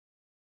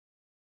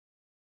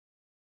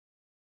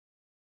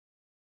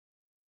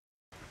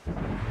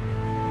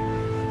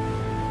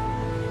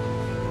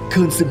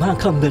คืน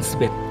15 ค่ำเดือน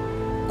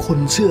11คุณ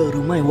เชื่อหรื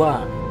อไม่ว่า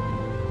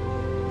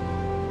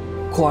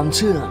ความเ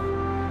ชื่อ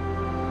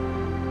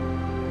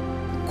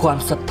ความ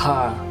ศรัทธา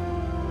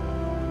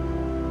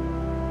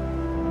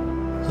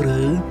หรื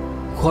อ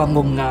ความง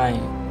มงาย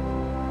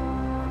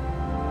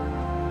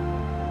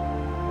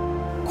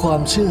ควา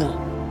มเชื่อ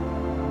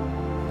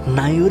ใ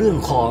นเรื่อง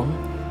ของ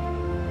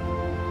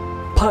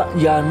พ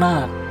ญานา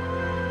ค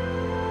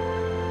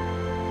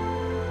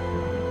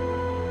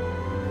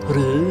ห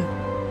รือ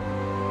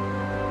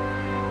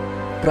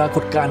ปราก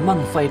ฏการณ์บั้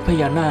งไฟพ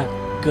ญานาค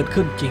เกิด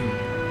ขึ้นจริง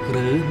ห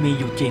รือมี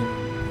อยู่จริง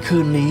คื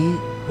นนี้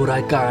รา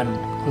ยการ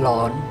หล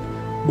อน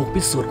บุก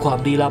พิสูจน์ความ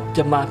ลี้ลับจ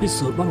ะมาพิ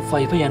สูจน์บั้งไฟ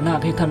พญานาค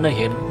ให้ท่านได้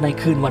เห็นใน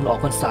คืนวันออก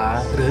พรรษา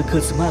หรือคื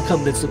น15 ค่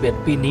ำเดือน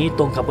11ปีนี้ต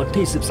รงกับวัน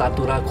ที่13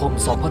 ตุลาคม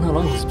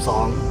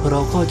 2562เรา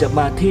ก็จะม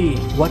าที่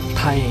วัด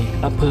ไทย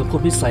อำเภอพ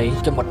ลพิสัย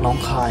จังหวัดหนอง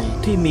คาย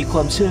ที่มีคว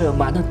ามเชื่อ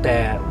มาตั้งแต่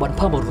บรร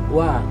พบุรุษ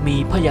ว่ามี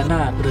พญาน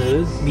าคหรือ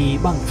มี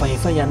บั้งไฟ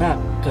พญานาค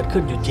เกิด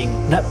ขึ้นอยู่จริง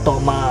และต่อ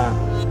มา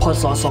พ.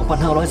ศ.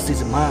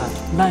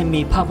 2545ได้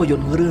มีภาพยน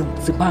ตร์เรื่อง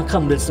15 ค่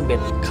ำเดือน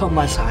11เข้าม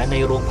าฉายใน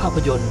โรงภาพ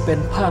ยนตร์เป็น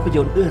ภาพย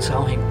นตร์เอื้อเช้า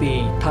แห่งปี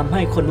ทำใ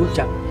ห้คนรู้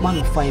จักบั้ง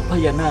ไฟพ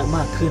ญานาคม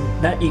ากขึ้น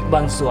และอีกบ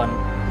างส่วน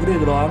เรีย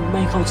กร้องไ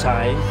ม่เข้าฉา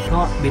ยเพร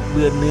าะบิดเ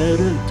บือนเนื้อ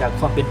เรื่องจาก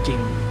ความเป็นจริง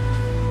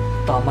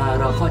ต่อมา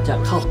เราก็จะ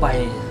เข้าไป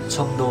ช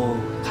มดู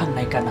ข้างใน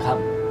กันนะครับ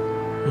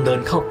เดิน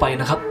เข้าไป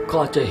นะครับ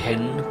ก็จะเห็น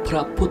พร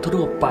ะพุทธ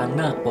รูปปาง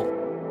นาคปก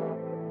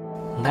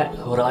และ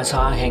ราช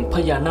าแห่งพ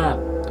ญานาค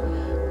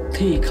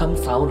ที่ค้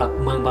ำเสาหลัก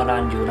เมืองบาดา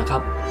ลอยู่นะครั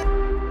บ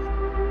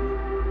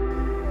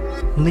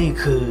นี่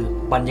คือ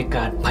บรรยาก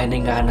าศภายใน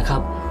งานนะครั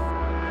บ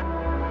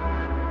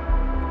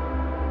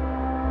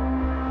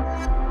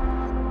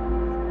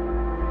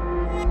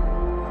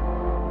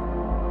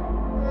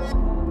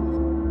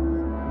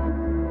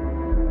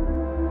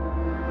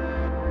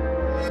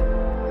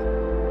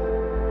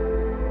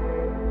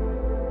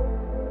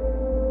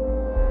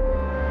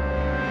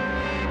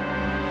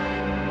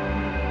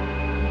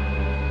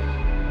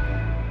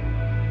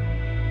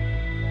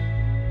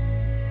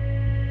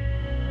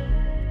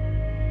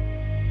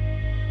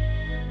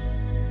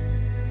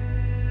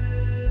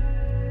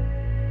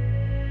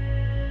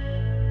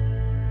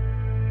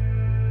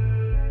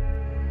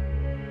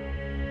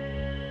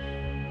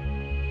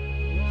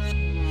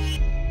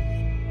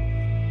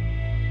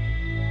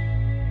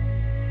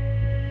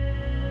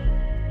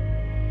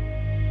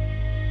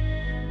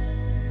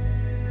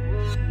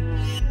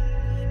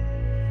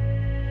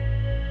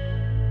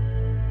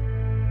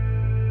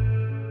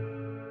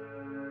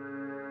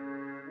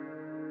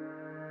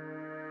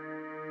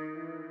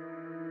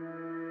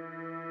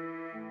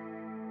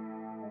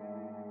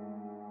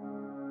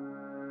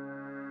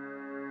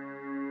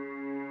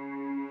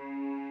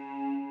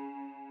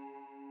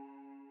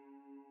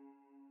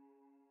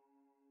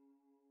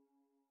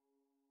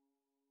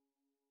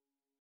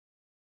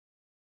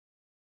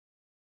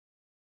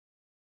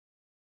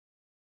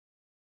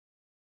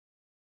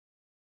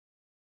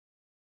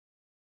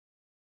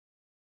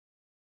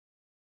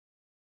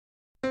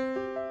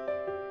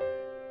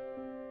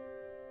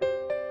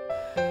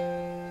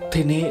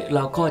ทีนี้เร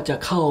าก็จะ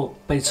เข้า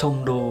ไปชม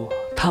ดู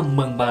ถ้ำเ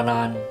มืองบาด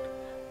าล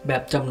แบ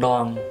บจำลอ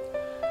ง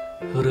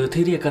หรือ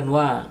ที่เรียกกัน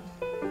ว่า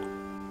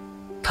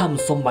ถ้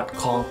ำสมบัติ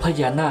ของพ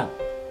ญานาค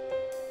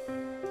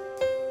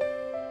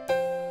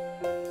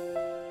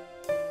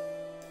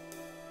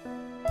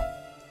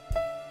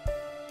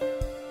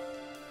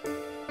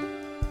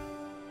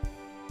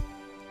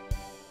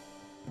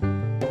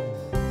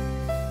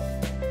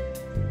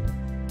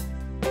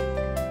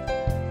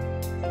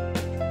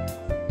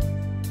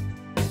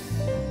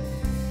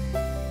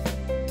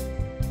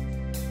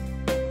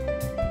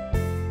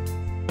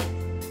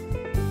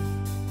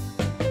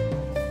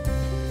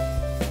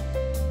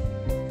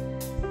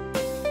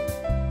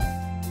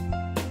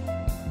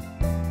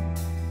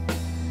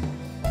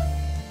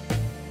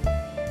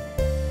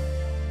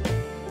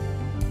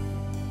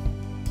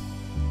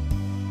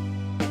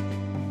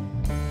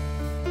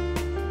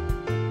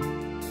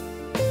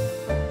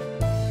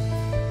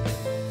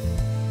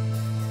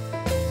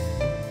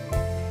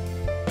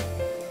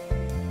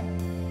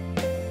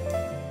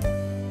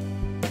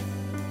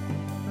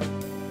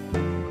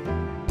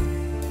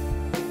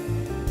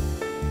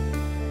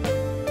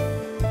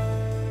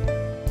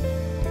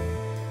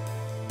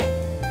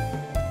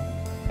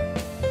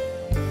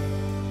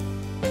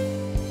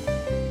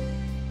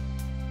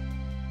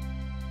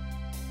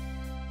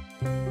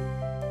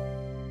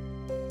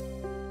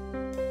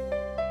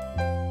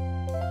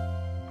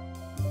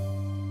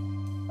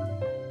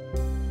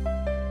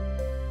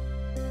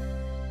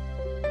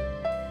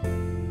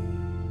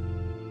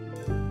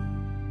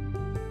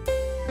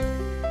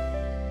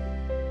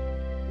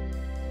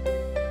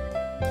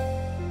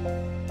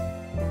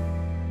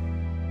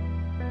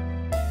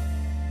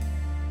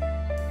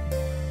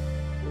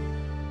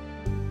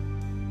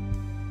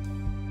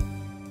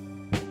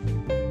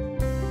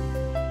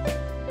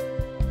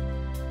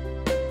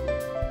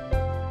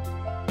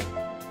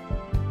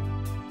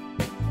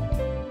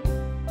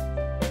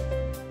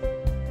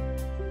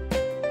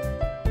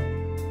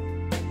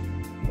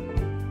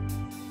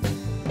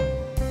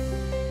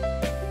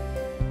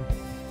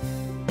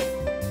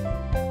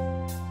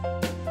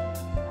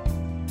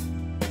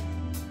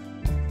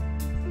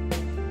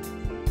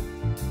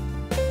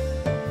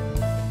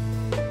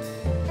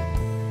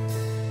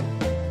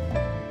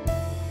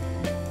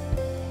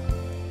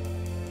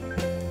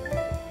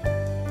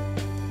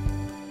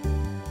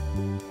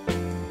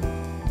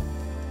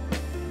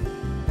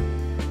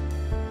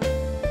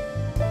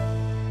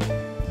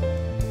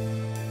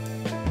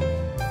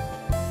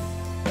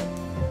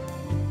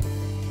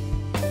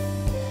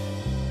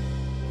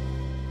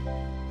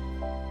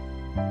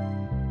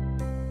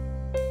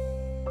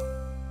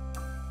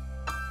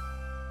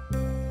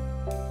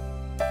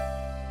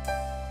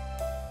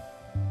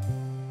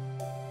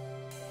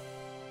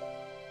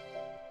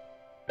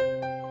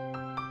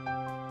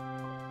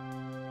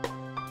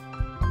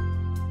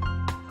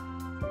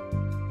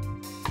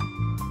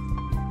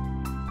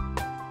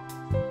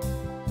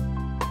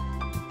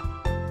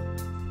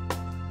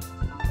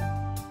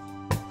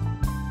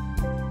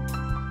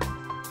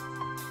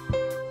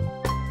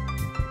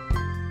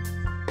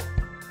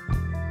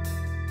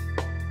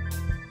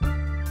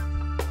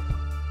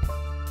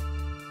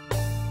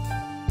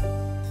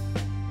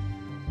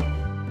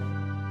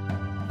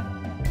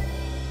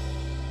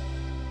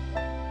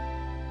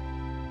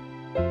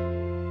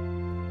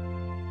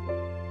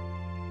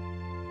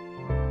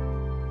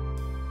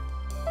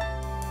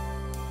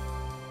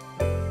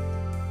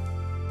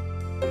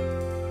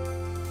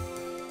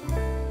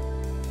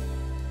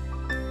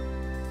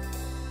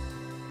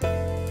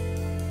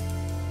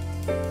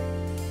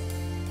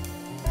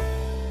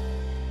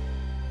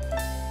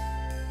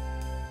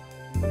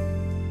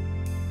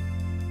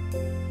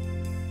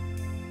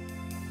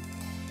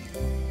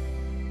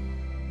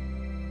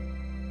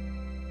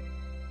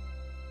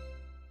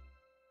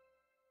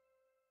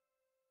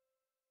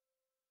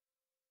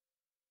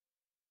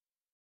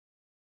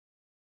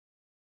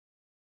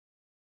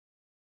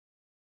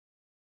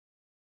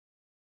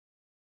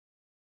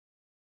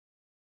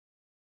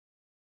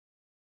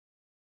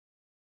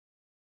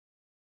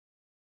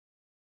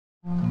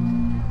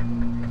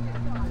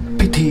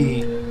พิธี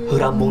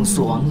รำบวงส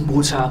รวงบู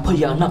ชาพ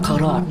ญานาค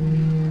ราช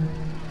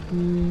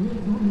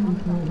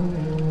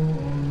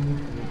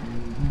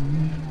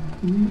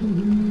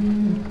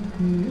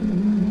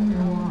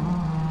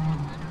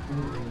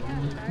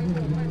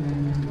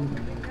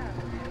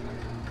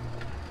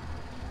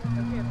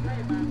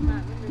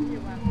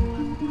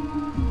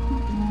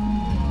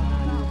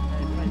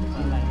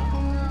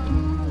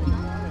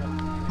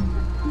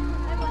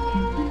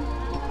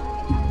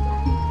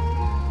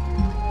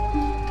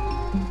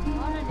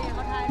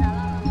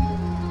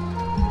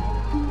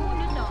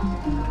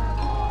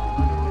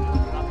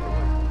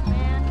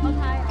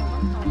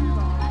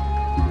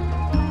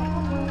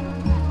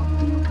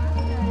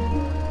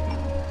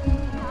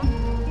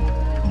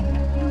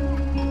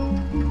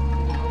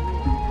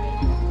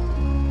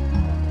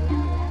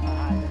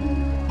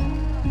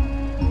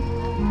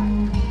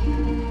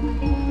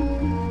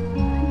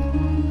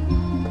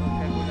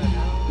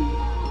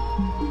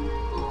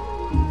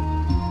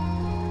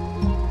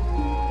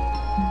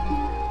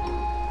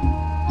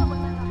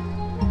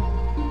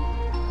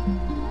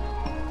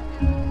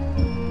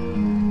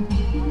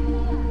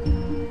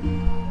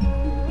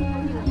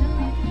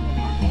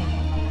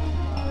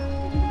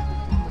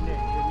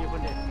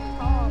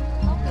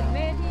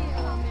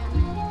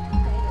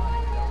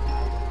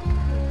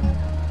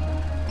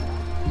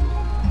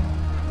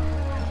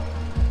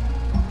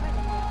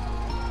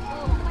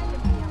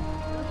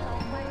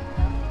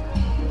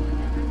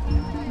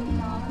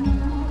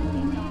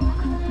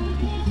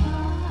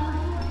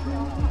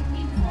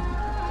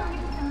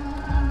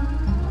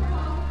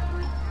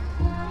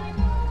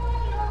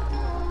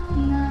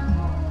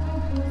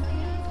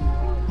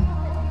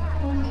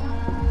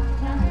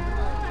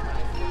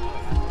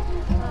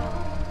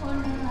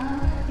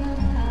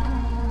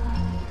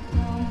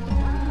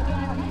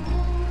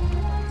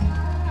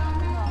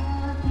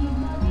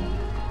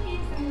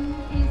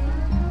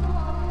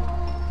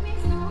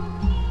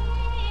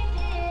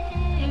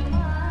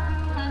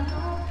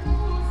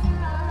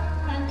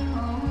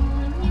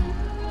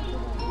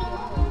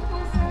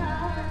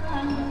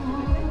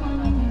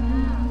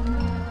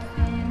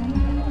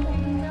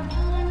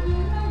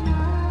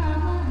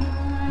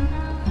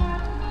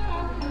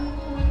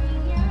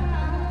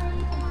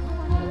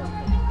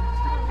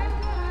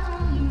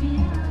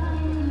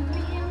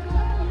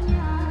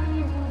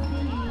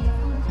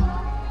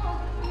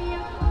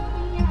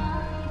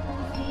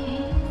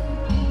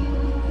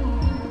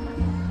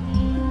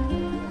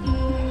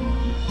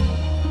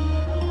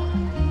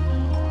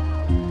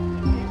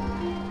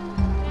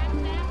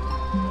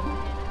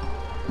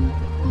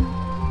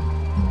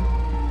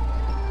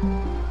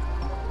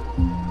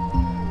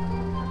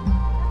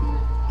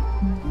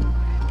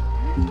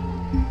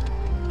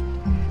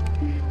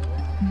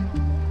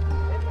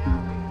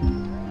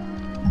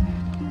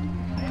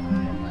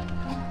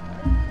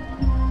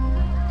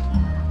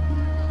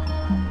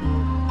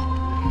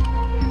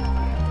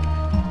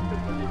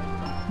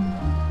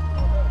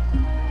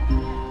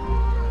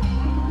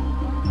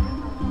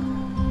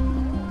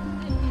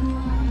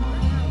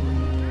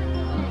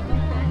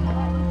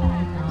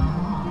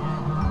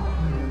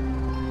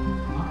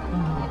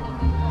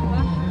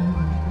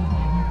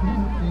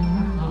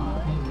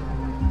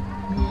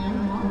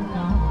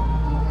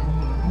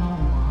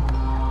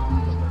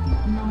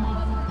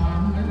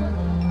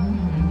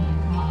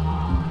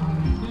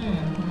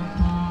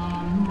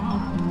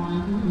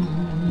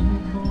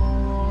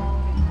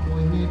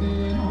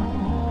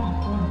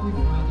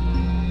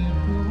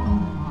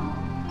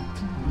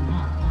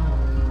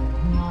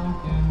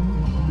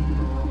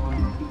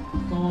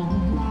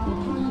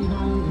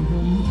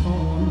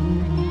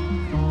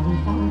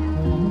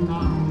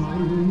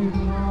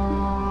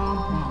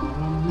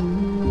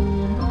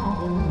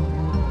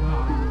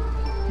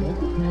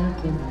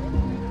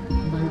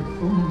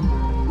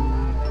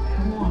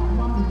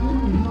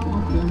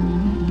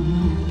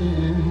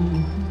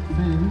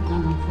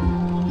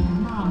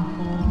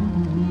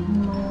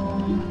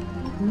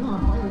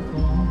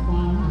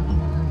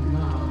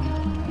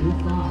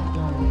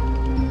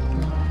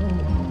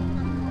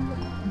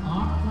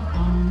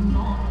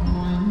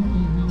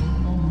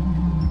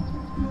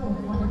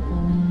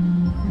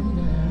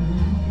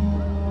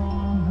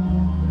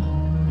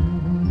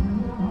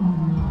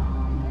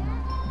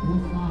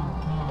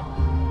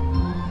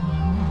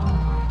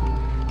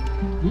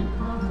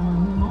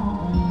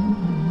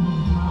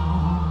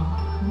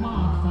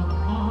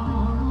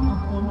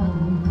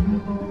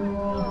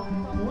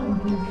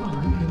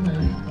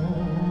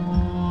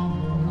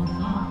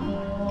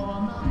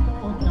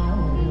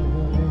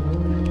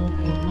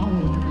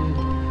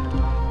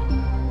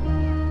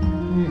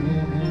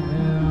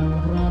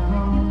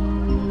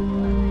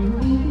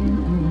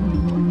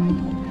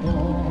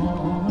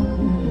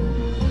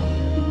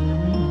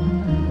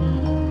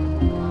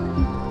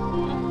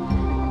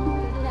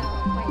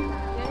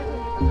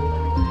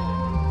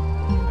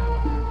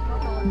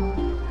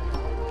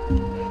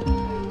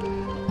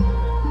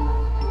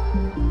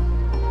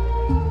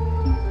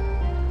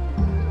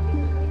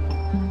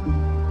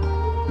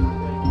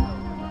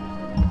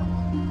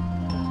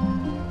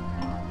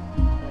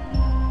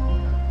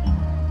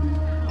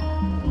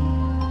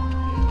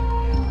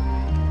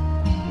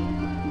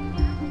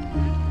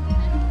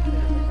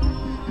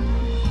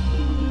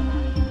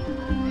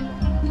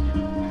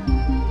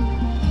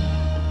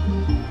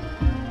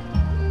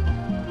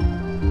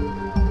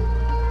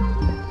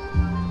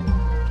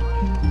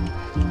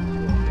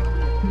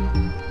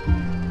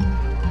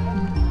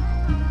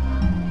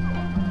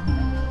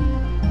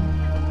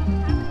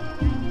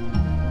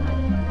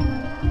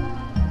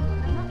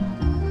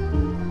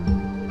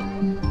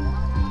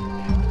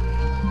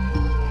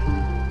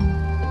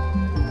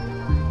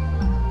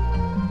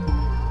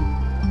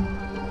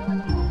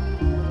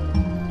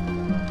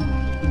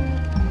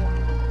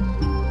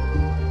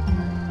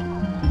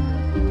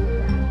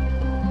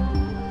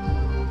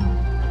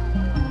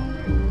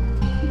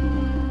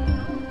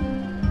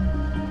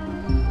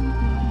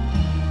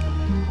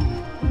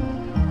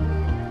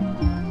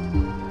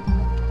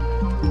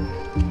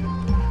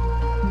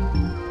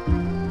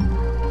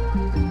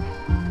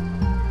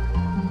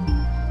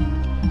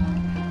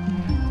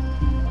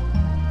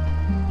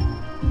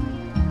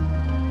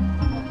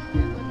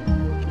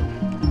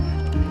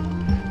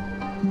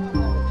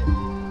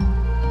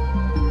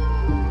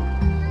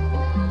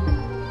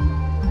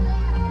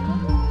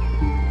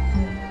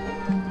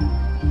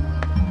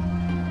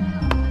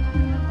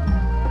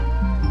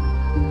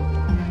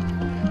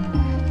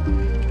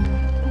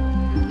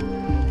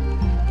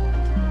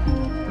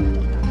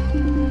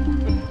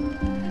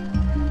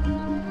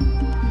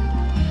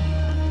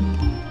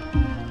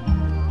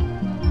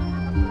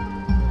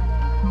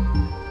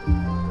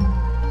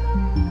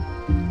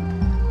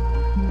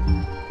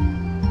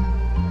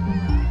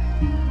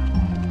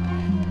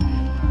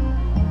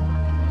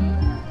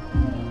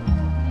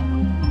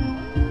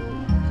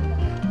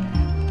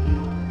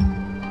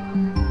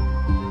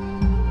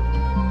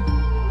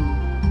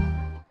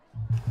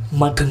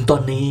มาถึงตอ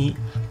นนี้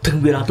ถึง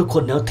เวลาทุกค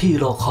นแล้วที่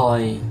รอคอ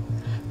ย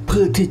เ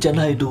พื่อที่จะไ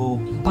ด้ดู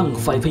บั้ง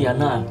ไฟพญา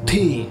นาค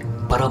ที่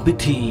ประรำพิ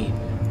ธี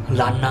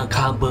ลานนาค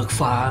าเบิก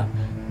ฟ้า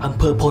อำเ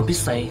ภอโพนพิ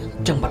สัย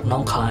จังหวัดหนอ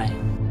งคาย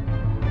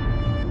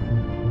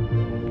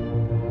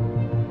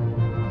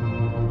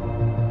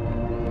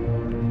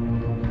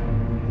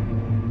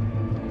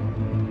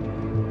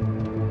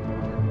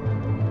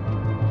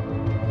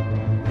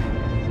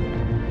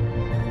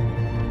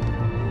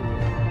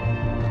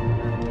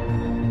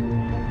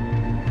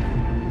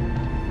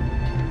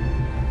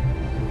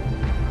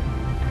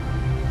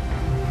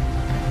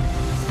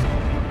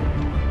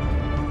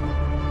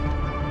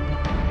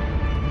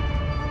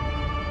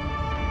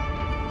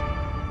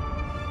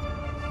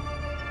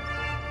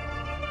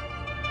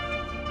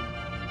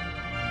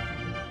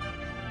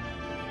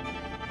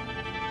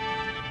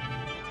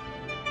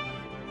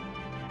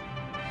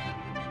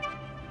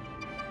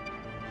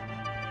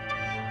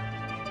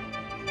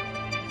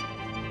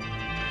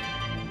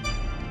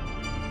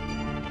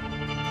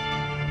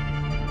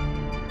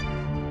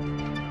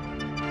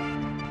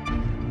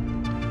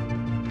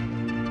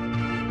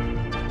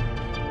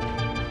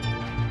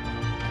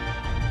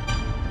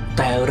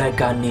แต่ราย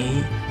การนี้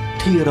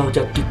ที่เราจ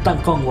ะติดตั้ง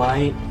กล้องไว้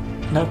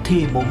ณ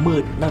ที่มุมมื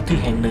ดณที่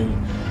แห่งหนึ่ง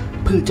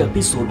เพื่อจะ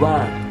พิสูจน์ว่า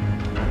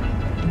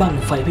บั้ง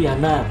ไฟพญา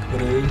นาคห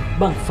รือ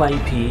บั้งไฟ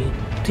ผี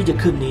ที่จะ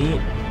ขึ้นนี้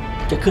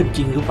จะขึ้นจ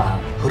ริงหรือเปล่า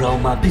เรา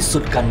มาพิสู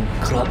จน์กัน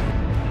ครับ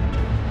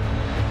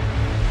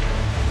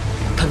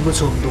ท่านผู้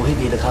ชมดูให้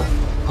ดีนะครับ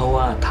เพราะ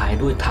ว่าถ่าย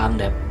ด้วยไทม์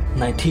แลป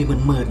ในที่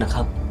มืดๆนะค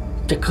รับ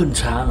จะขึ้น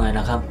ช้าหน่อย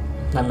นะครับ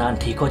นาน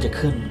ๆทีก็จะ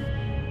ขึ้น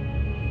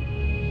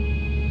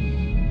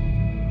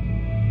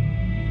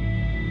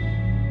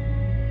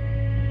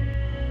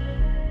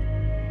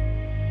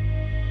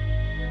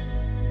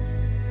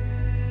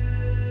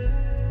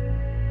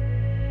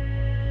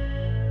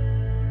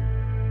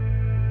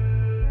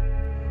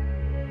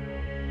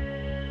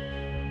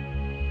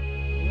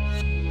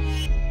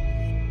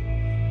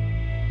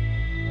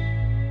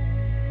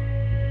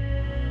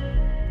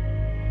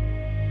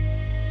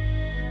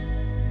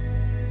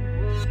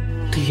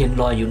ที่เห็น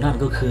รอยอยู่นั่น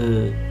ก็คือ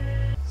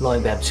รอย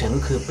แบบเฉียง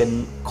ก็คือเป็น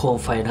โคม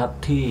ไฟนะครับ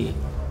ที่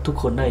ทุก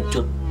คนได้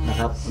จุดนะ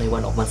ครับในวั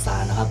นออกพรรษา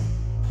นะครับ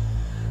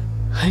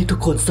ให้ทุก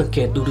คนสังเก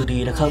ตดูดี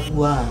ๆนะครับ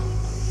ว่า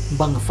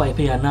บั้งไฟพ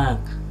ญานาค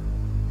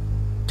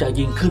จะ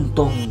ยิงขึ้นต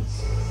รง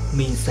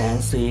มีแสง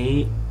สี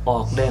ออ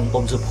กแดงอ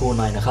มชมพู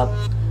หน่อยนะครับ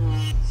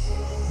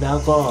แล้ว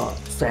ก็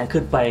แสง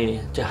ขึ้นไป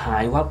จะหา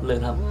ยวับเลย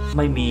ครับไ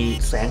ม่มี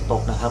แสงต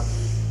กนะครับ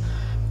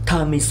ถ้า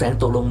มีแสง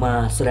ตกลงมา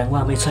แสดงว่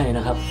าไม่ใช่น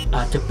ะครับอ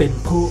าจจะเป็น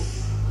พลุ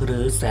หรื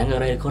อแสงอะ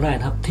ไรก็ได้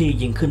ครับที่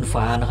ยิงขึ้น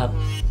ฟ้านะครับ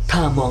ถ้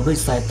ามองด้วย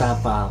สายตา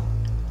เปล่า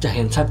จะเ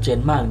ห็นชัดเจน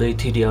มากเลย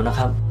ทีเดียวนะค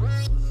รับ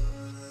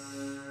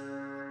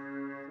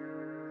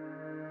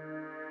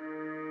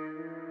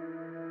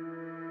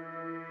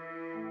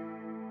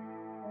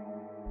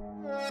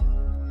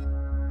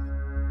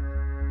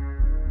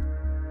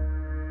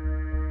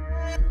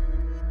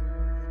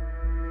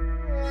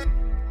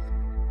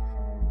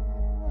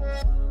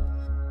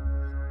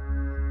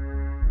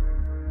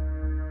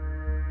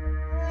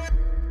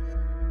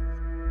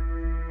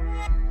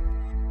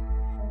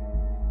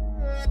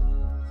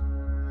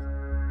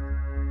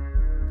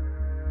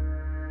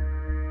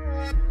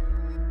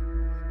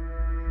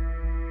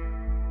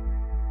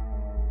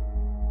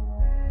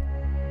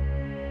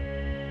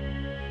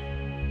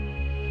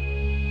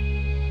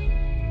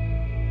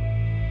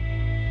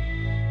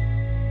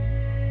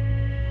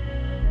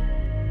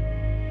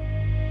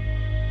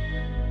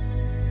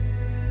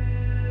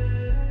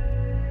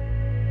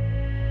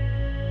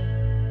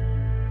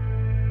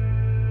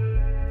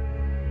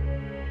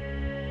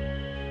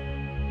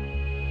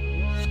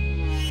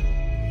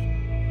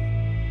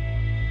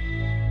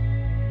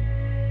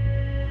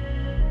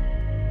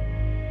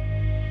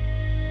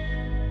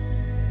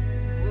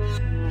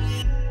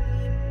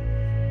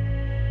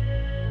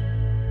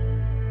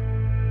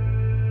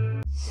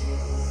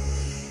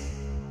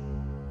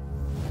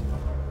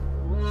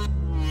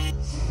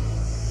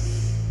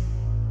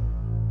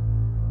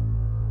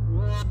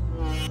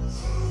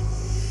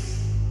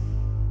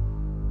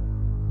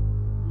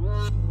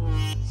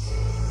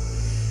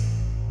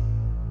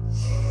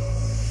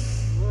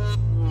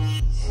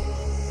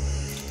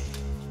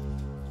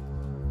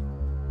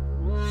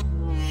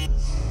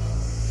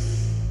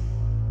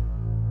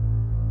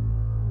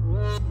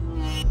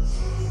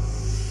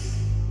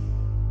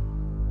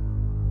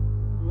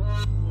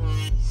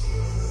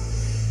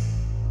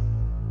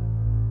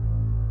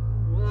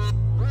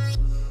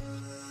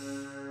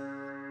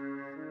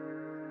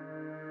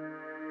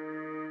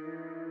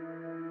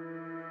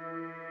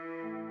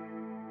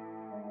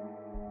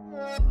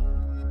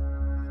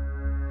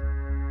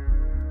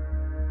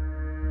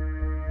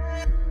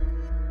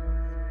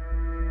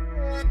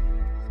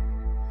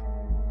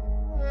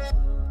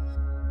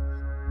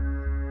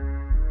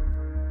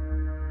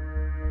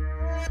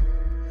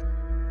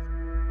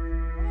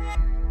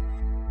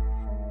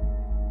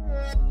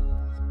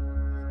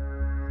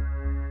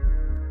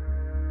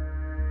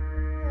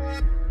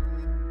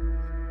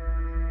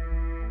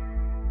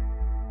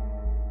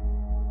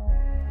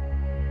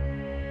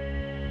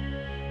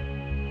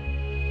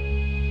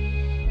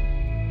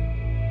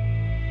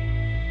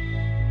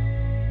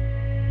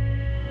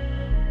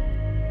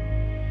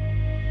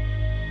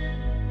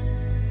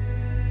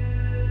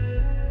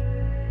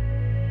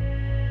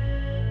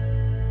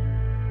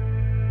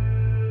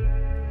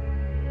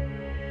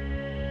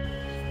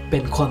เป็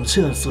นความเ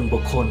ชื่อส่วนบุ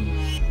คคล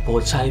โปร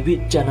ดใช้วิ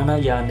จารณ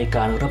ญาณในก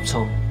ารรับช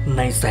มใ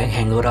นแสงแ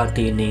ห่งราต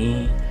รีนี้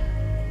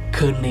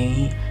คืนนี้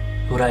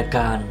รายก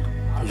าร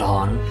หลอ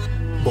น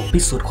บุก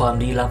พิสูจน์ความ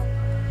ลี้ลับ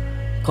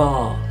ก็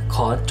ข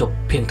อจบ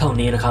เพียงเท่า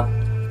นี้นะครับ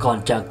ก่อน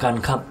จากกัน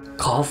ครับ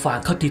ขอฝาก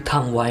คติธร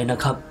รมไว้นะ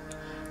ครับ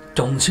จ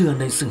งเชื่อ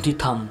ในสิ่งที่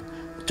ท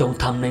ำจง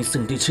ทำใน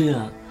สิ่งที่เชื่อ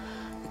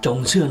จง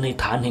เชื่อใน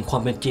ฐานแห่งควา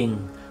มเป็นจริง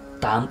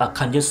ตามอัก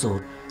ขัญญสูต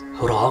ร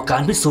รอกา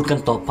รพิสูจน์กัน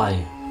ต่อไป